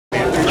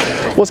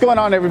What's going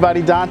on,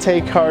 everybody? Dante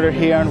Carter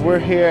here, and we're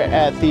here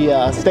at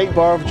the State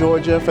Bar of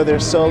Georgia for their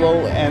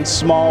Solo and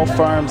Small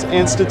Firms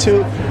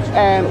Institute,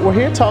 and we're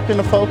here talking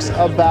to folks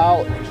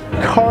about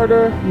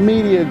Carter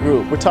Media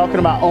Group. We're talking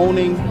about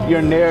owning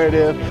your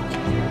narrative.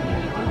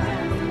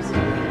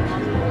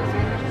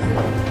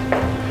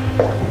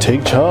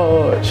 Take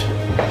charge.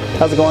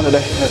 How's it going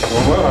today? It's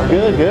going well.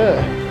 Good,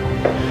 good.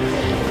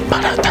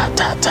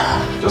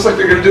 Just like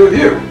they're going to do with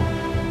you.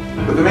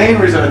 But the main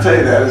reason I tell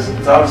you that is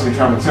it's obviously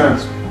common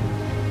sense.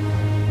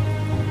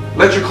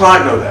 Let your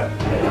client know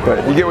that.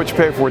 But you get what you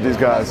pay for with these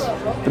guys.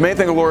 The main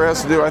thing a lawyer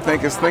has to do, I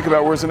think, is think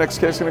about where's the next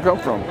case going to come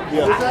from.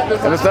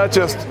 Yeah. And it's not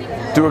just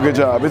do a good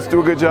job. It's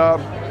do a good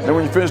job. And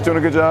when you finish doing a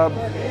good job,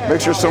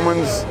 make sure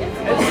someone's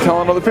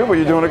telling other people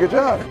you're doing a good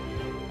job.